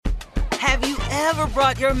Have you ever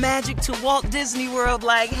brought your magic to Walt Disney World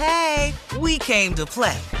like, hey, we came to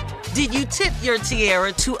play? Did you tip your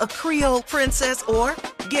tiara to a Creole princess or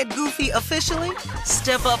get goofy officially?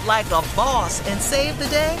 Step up like a boss and save the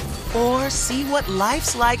day? Or see what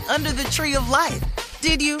life's like under the tree of life?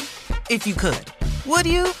 Did you? If you could. Would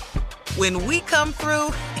you? When we come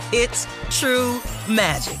through, it's true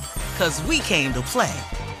magic. 'Cause we came to play.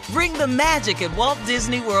 Bring the magic at Walt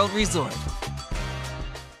Disney World Resort.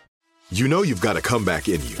 You know you've got a comeback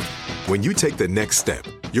in you. When you take the next step,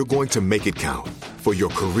 you're going to make it count. For your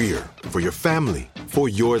career, for your family, for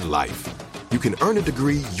your life. You can earn a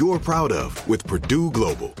degree you're proud of with Purdue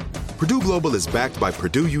Global. Purdue Global is backed by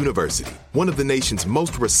Purdue University, one of the nation's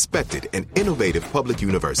most respected and innovative public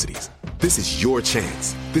universities. This is your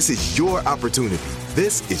chance. This is your opportunity.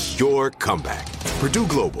 This is your comeback. Purdue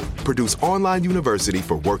Global, Purdue's online university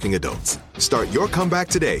for working adults. Start your comeback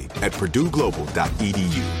today at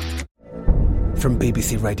purdueglobal.edu. From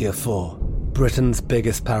BBC Radio 4, Britain's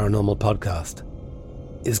biggest paranormal podcast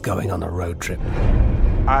is going on a road trip.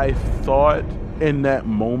 I thought in that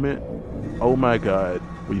moment, oh my God,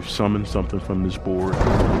 we've summoned something from this board.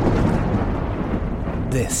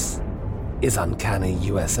 This is Uncanny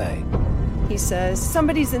USA. He says,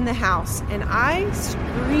 somebody's in the house, and I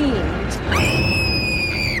screamed.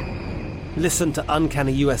 Listen to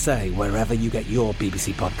Uncanny USA wherever you get your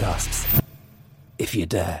BBC podcasts, if you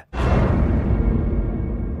dare.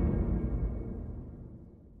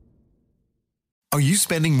 Are you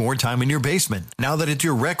spending more time in your basement now that it's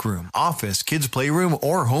your rec room, office, kids' playroom,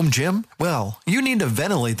 or home gym? Well, you need to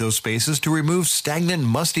ventilate those spaces to remove stagnant,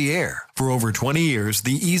 musty air. For over 20 years,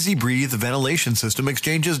 the Easy Breathe ventilation system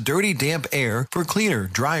exchanges dirty, damp air for cleaner,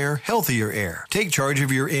 drier, healthier air. Take charge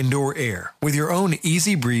of your indoor air with your own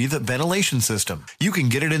Easy Breathe ventilation system. You can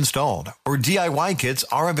get it installed, or DIY kits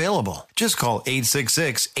are available. Just call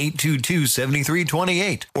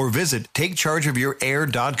 866-822-7328 or visit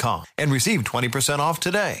takechargeofyourair.com and receive 20% off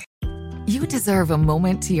today. You deserve a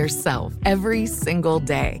moment to yourself every single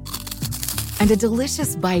day. And a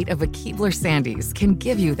delicious bite of a Keebler Sandies can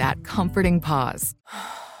give you that comforting pause.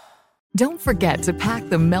 Don't forget to pack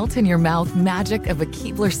the melt-in-your-mouth magic of a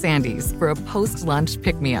Keebler Sandies for a post-lunch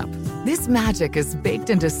pick-me-up. This magic is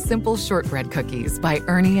baked into simple shortbread cookies by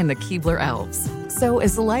Ernie and the Keebler Elves. So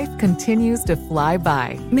as life continues to fly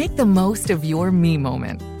by, make the most of your me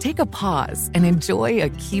moment. Take a pause and enjoy a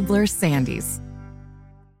Keebler Sandies.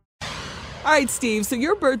 All right, Steve, so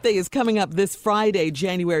your birthday is coming up this Friday,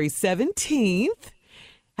 January 17th.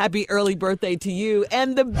 Happy early birthday to you.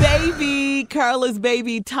 And the baby, Carla's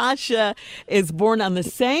baby, Tasha, is born on the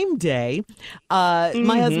same day. My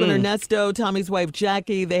husband, Ernesto, Tommy's wife,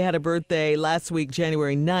 Jackie, they had a birthday last week,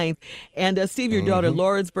 January 9th. And Steve, your daughter,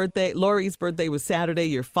 Lori's birthday was Saturday.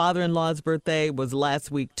 Your father-in-law's birthday was last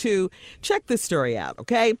week, too. Check this story out,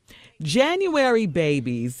 okay? January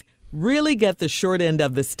babies really get the short end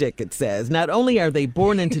of the stick, it says. Not only are they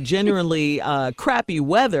born into genuinely crappy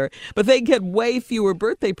weather, but they get way fewer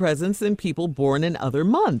birthday presents than people born in other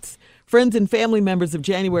months. Friends and family members of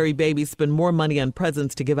January babies spend more money on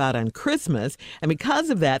presents to give out on Christmas. And because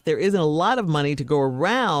of that, there isn't a lot of money to go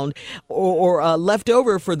around or left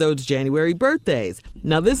over for those January birthdays.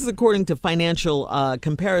 Now, this is according to financial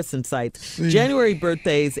comparison sites. January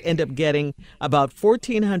birthdays end up getting about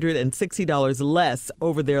 $1,460 less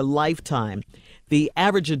over their lifetime. The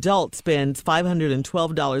average adult spends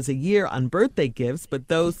 $512 a year on birthday gifts, but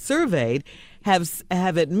those surveyed have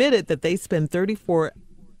admitted that they spend 34%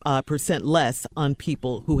 less on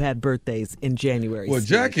people who had birthdays in January. Well,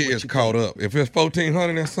 Jackie is caught up. If it's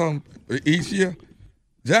 $1,400 and something each year,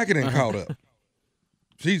 Jackie done caught up.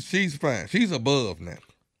 She's fine. She's above now.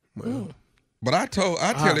 Well, but I tell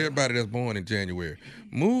everybody that's born in January,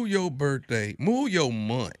 move your birthday, move your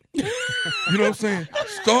month. You know what I'm saying?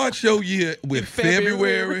 Start your year with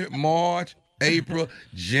February, March, April,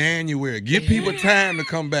 January. Give people time to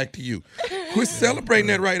come back to you. Quit celebrating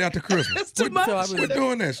that right after Christmas. We're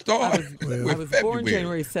doing that. Start I was born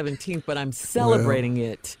January 17th, but I'm celebrating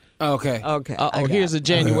it. Okay. Here's a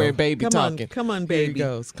January baby talking. Come on, baby. Here he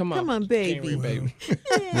goes. Come on, baby. baby.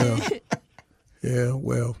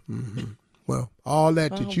 Well, all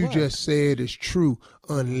that you just said is true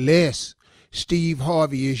unless Steve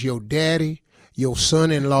Harvey is your daddy, your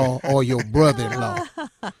son-in-law, or your brother-in-law.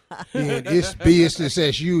 Then it's business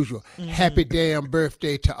as usual. Happy damn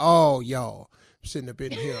birthday to all y'all. I'm sitting up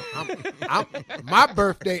in here. My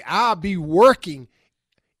birthday, I'll be working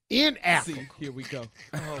in Africa. See, here we go.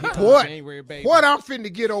 What I'm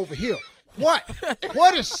finna get over here? What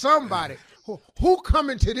is somebody who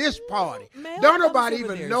coming to this party? Don't nobody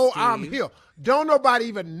even know I'm here. Don't nobody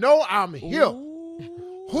even know I'm here.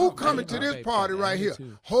 Who coming to this party right here?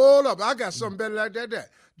 Hold up, I got something better like that.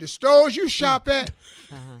 The stores you shop at,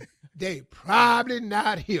 they probably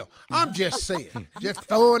not here. I'm just saying, just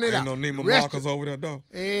throwing it out. Ain't no Neiman Marcus over there, though.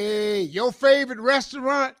 Hey, your favorite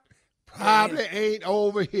restaurant probably ain't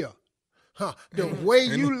over here. Huh? The way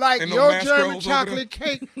you like your German chocolate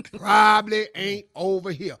cake probably ain't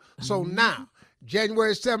over here. So now,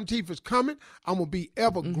 January 17th is coming. I'm going to be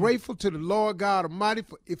ever grateful to the Lord God Almighty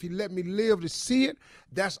for if he let me live to see it.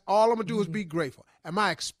 That's all I'm going to do is be grateful. Am I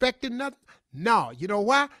expecting nothing? No. You know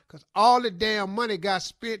why? Because all the damn money got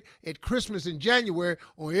spent at Christmas in January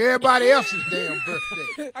on everybody else's damn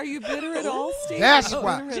birthday. Are you bitter at all, Steve? That's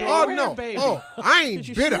why. Oh, no. Baby. Oh, I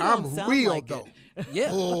ain't bitter. I'm real, like though. Yeah.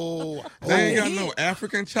 Oh, They ain't got no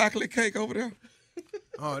African chocolate cake over there?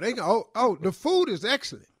 Oh, they go. Oh, the food is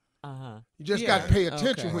excellent. You just got to pay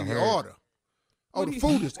attention when you order. Oh, the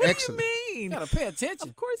food is excellent. What do you mean? You gotta pay attention.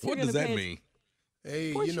 Of course you're What going does to that pay mean? Hey,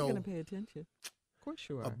 Of course you you're know, going to pay attention. Of course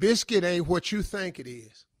you are. a biscuit ain't what you think it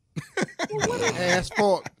is.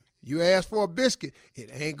 You ask for a biscuit,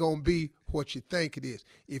 it ain't gonna be what you think it is.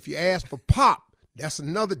 If you ask for pop, that's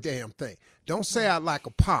another damn thing. Don't say I like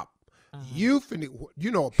a pop. You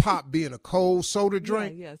know, a pop being a cold soda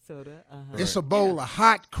drink. Yeah, soda. It's a bowl of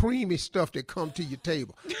hot, creamy stuff that come to your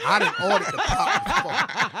table. I done ordered the pop before.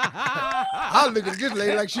 I look at this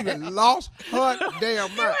lady like she done lost her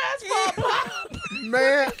damn mind.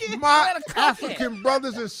 Man, my African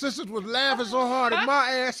brothers and sisters was laughing so hard at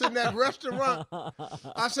my ass in that restaurant.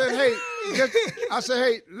 I said,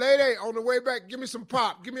 hey, lady, on the way back, give me some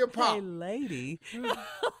pop. Give me a pop. Hey, lady.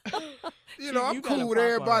 You know, I'm cool with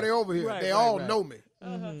everybody over here. They all know me.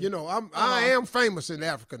 You know, I am famous in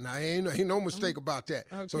Africa now. Ain't no mistake about that.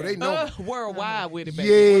 Okay. So they know me. Worldwide with it,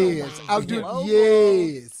 baby. Yes, I'll do.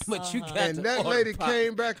 Yes, but you got and to that lady pop.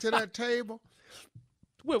 came back to that table.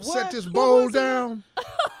 With Set what? this bowl down.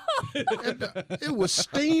 And, it was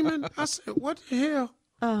steaming. I said, "What the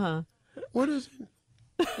hell? What is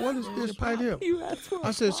it? What is this right here?" You asked for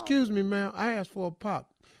I said, "Excuse me, ma'am. I asked for a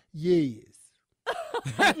pop." Yes.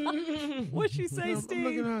 What'd she say, Steve? I'm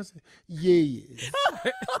looking at her and said, yes.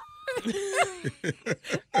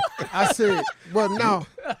 I said, well, no,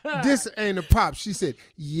 this ain't a pop. She said,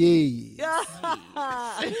 yes.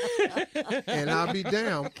 And I'll be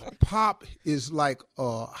damned. Pop is like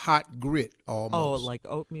a hot grit almost. Oh, like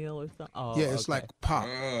oatmeal or something? Oh, yeah, it's okay. like pop.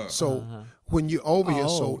 So when you're over here,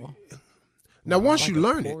 so... Now, once you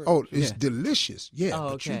learn it, it's delicious. Yeah,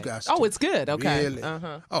 but you got to it's good. Okay. Really.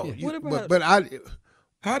 Oh, you, about- but I...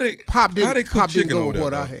 How they Pop didn't cook chicken go over with there,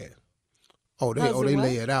 what though? I had. Oh, they How's it lay what?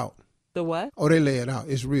 it out. The what? Oh, they lay it out.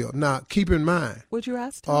 It's real. Now, keep in mind What'd you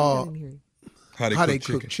ask? I didn't hear you. How they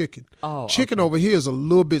cook chicken. Oh, Chicken over here is a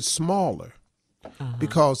little bit smaller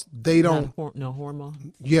because they don't. No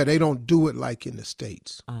hormone. Yeah, they don't do it like in the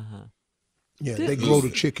States. Yeah, they grow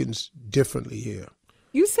the chickens differently here.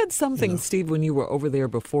 You said something, Steve, when you were over there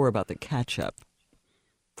before about the ketchup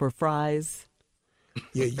for fries.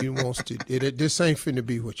 Yeah, you wants to. This ain't finna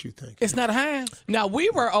be what you think. It's not a Heinz. Now, we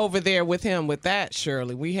were over there with him with that,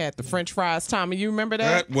 Shirley. We had the French fries, Tommy. You remember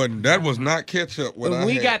that? That was not ketchup.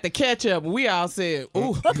 We got the ketchup. We all said,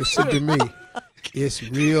 ooh. Listen to me. It's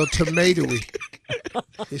real tomatoey.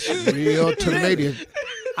 It's real tomato.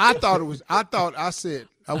 I said.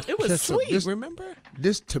 It was sweet, remember?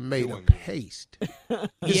 This tomato paste.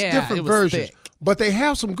 It's different versions. Thick. But they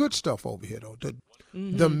have some good stuff over here, though.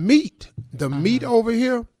 The meat over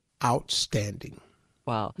here, outstanding.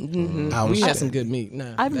 Wow. We had some good meat.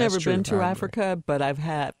 No, I've never been to Africa, but I've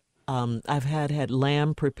had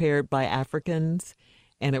lamb prepared by Africans,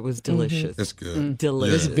 and it was delicious. It's good.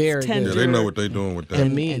 Delicious. It's very tender, good. Yeah, they know what they're doing with that.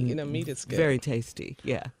 And meat, meat is good. Very tasty.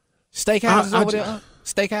 Yeah. Steakhouses over there.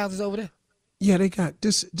 Steakhouses over there. Yeah, they got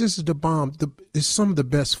this. This is the bomb. It's some of the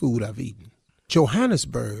best food I've eaten.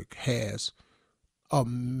 Johannesburg has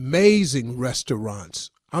amazing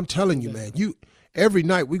restaurants. I'm telling you, man. Every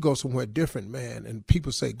night we go somewhere different, man, and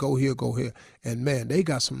people say go here, and man, they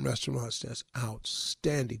got some restaurants that's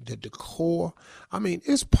outstanding. The decor, I mean,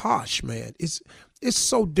 it's posh, man. It's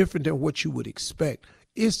so different than what you would expect.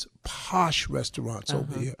 It's posh restaurants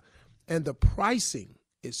over here, and the pricing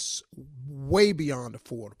is way beyond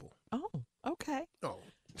affordable. Oh, okay. Oh.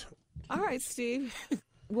 All right, Steve.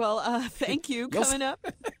 Well, thank you. Coming up,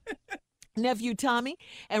 nephew Tommy,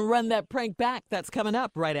 and Run That Prank Back. That's coming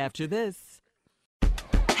up right after this.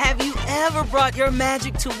 Have you ever brought your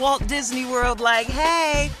magic to Walt Disney World like,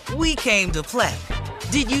 hey, we came to play?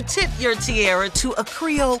 Did you tip your tiara to a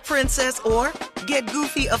Creole princess or get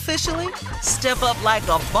goofy officially? Step up like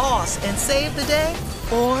a boss and save the day?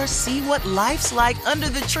 Or see what life's like under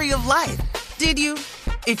the tree of life? Did you?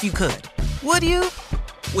 If you could. Would you?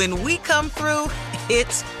 When we come through,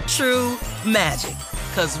 it's true magic.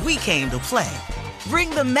 'Cause we came to play. Bring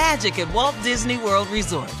the magic at Walt Disney World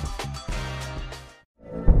Resort.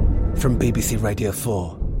 From BBC Radio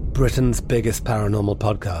 4, Britain's biggest paranormal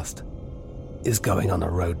podcast is going on a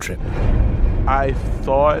road trip. I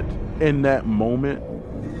thought in that moment,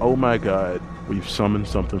 oh my God, we've summoned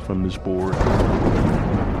something from this board.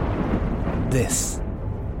 This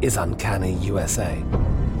is Uncanny USA.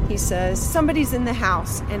 He says, somebody's in the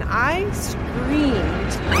house, and I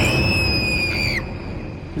screamed.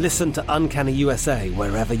 Listen to Uncanny USA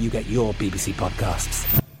wherever you get your BBC podcasts,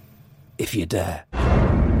 if you dare.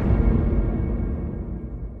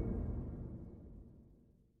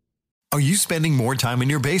 Are you spending more time in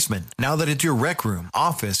your basement now that it's your rec room,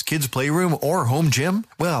 office, kids' playroom, or home gym?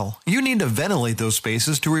 Well, you need to ventilate those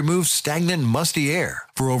spaces to remove stagnant, musty air.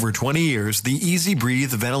 For over 20 years, the Easy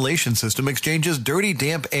Breathe ventilation system exchanges dirty,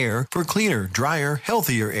 damp air for cleaner, drier,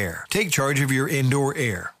 healthier air. Take charge of your indoor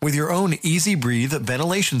air with your own Easy Breathe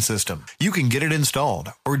ventilation system. You can get it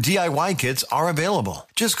installed, or DIY kits are available.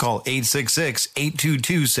 Just call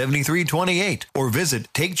 866-822-7328 or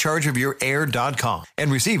visit takechargeofyourair.com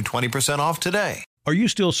and receive 20% off today. Are you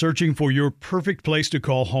still searching for your perfect place to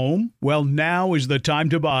call home? Well, now is the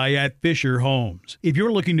time to buy at Fisher Homes. If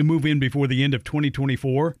you're looking to move in before the end of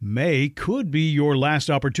 2024, May could be your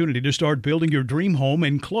last opportunity to start building your dream home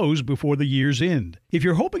and close before the year's end. If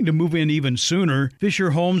you're hoping to move in even sooner,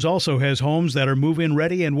 Fisher Homes also has homes that are move-in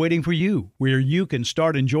ready and waiting for you, where you can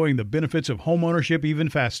start enjoying the benefits of homeownership even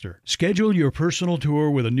faster. Schedule your personal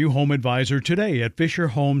tour with a new home advisor today at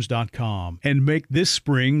FisherHomes.com and make this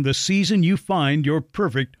spring the season you find your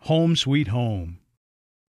perfect home sweet home.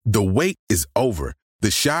 The wait is over.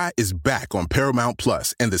 The Chi is back on Paramount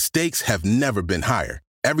Plus, and the stakes have never been higher.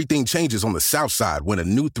 Everything changes on the South Side when a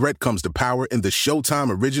new threat comes to power in the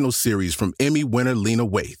Showtime original series from Emmy winner Lena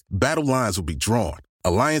Waithe. Battle lines will be drawn,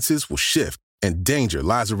 alliances will shift, and danger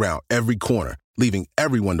lies around every corner, leaving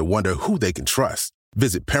everyone to wonder who they can trust.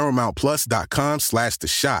 Visit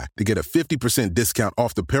ParamountPlus.com/The Chi to get a 50% discount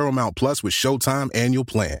off the Paramount Plus with Showtime annual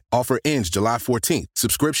plan. Offer ends July 14th.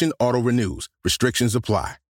 Subscription auto-renews. Restrictions apply.